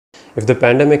If the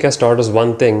pandemic has taught us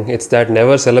one thing, it's that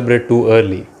never celebrate too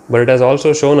early. But it has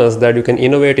also shown us that you can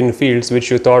innovate in fields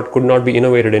which you thought could not be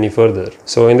innovated any further.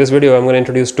 So in this video, I'm going to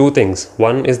introduce two things.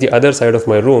 One is the other side of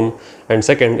my room, and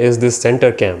second is this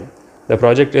center cam. The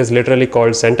project is literally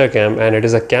called Center Cam, and it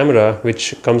is a camera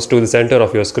which comes to the center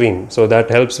of your screen. So that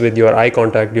helps with your eye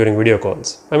contact during video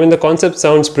calls. I mean, the concept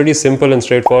sounds pretty simple and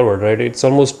straightforward, right? It's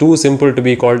almost too simple to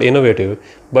be called innovative,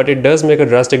 but it does make a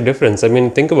drastic difference. I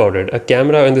mean, think about it. A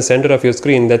camera in the center of your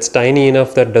screen that's tiny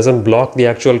enough that doesn't block the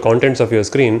actual contents of your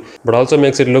screen, but also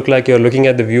makes it look like you're looking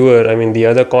at the viewer, I mean the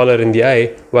other caller in the eye,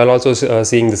 while also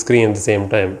seeing the screen at the same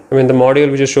time. I mean, the module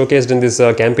which is showcased in this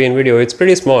campaign video, it's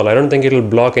pretty small. I don't think it'll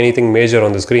block anything major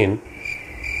on the screen.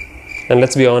 And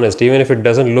let's be honest, even if it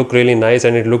doesn't look really nice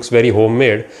and it looks very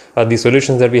homemade, the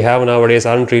solutions that we have nowadays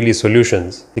aren't really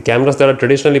solutions. The cameras that are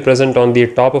traditionally present on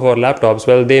the top of our laptops,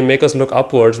 well, they make us look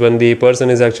upwards when the person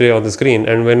is actually on the screen,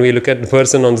 and when we look at the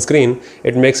person on the screen,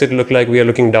 it makes it look like we are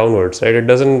looking downwards, right? It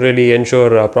doesn't really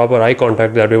ensure proper eye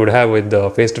contact that we would have with the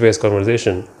face-to-face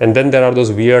conversation. And then there are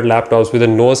those weird laptops with a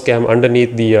nose cam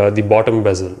underneath the bottom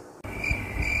bezel.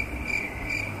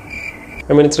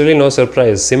 I mean, it's really no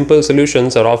surprise. Simple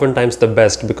solutions are oftentimes the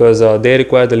best because they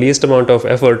require the least amount of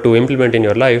effort to implement in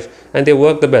your life, and they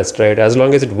work the best, right? As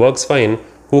long as it works fine,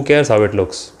 who cares how it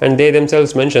looks? And they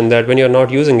themselves mention that when you're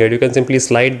not using it, you can simply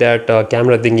slide that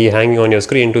camera thingy hanging on your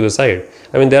screen to the side.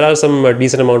 I mean, there are some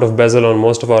decent amount of bezel on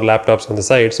most of our laptops on the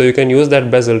side, so you can use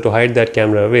that bezel to hide that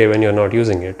camera away when you're not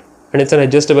using it. And it's an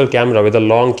adjustable camera with a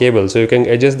long cable, so you can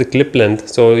adjust the clip length,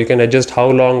 so you can adjust how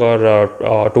long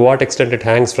or to what extent it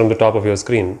hangs from the top of your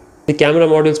screen. The camera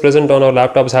modules present on our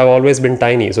laptops have always been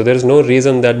tiny, so there is no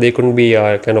reason that they couldn't be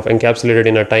kind of encapsulated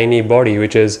in a tiny body,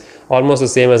 which is almost the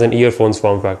same as an earphone's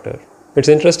form factor. It's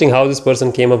interesting how this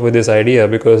person came up with this idea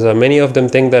because many of them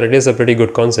think that it is a pretty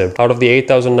good concept. Out of the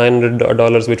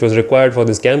 $8,900 which was required for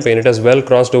this campaign, it has well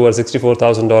crossed over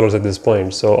 $64,000 at this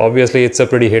point, so obviously it's a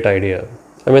pretty hit idea.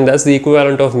 I mean, that's the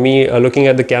equivalent of me looking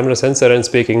at the camera sensor and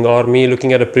speaking, or me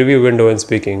looking at a preview window and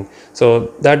speaking.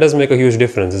 So that does make a huge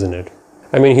difference, isn't it?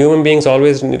 I mean, human beings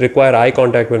always require eye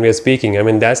contact when we are speaking. I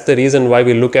mean, that's the reason why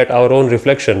we look at our own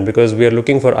reflection, because we are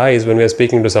looking for eyes when we are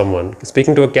speaking to someone.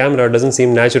 Speaking to a camera doesn't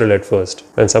seem natural at first.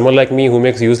 And someone like me who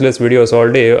makes useless videos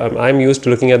all day, I'm used to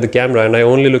looking at the camera and I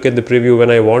only look at the preview when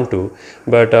I want to.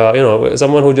 But, you know,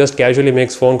 someone who just casually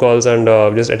makes phone calls and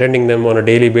just attending them on a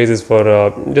daily basis for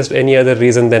just any other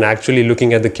reason than actually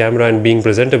looking at the camera and being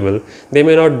presentable, they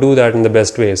may not do that in the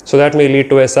best ways. So that may lead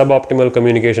to a suboptimal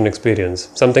communication experience,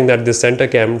 something that this Center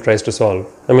Cam tries to solve.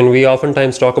 I mean, we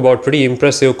oftentimes talk about pretty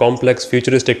impressive, complex,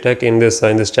 futuristic tech in this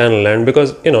channel, and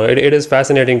because, you know, it is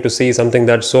fascinating to see something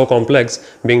that's so complex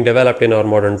being developed in our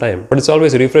modern time. But it's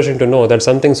always refreshing to know that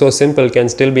something so simple can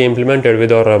still be implemented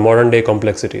with our modern day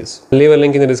complexities. I'll leave a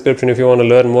link in the description if you want to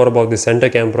learn more about the Center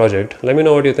Cam project. Let me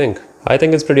know what you think. I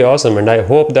think it's pretty awesome, and I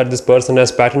hope that this person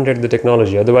has patented the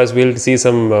technology. Otherwise, we'll see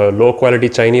some low quality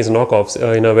Chinese knockoffs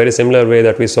in a very similar way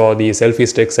that we saw the selfie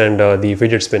sticks and the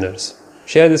fidget spinners.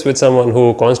 Share this with someone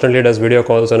who constantly does video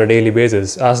calls on a daily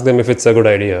basis. Ask them if it's a good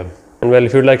idea. And well,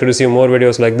 if you'd like to receive more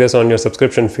videos like this on your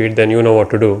subscription feed, then you know what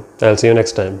to do. I'll see you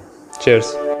next time.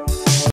 Cheers.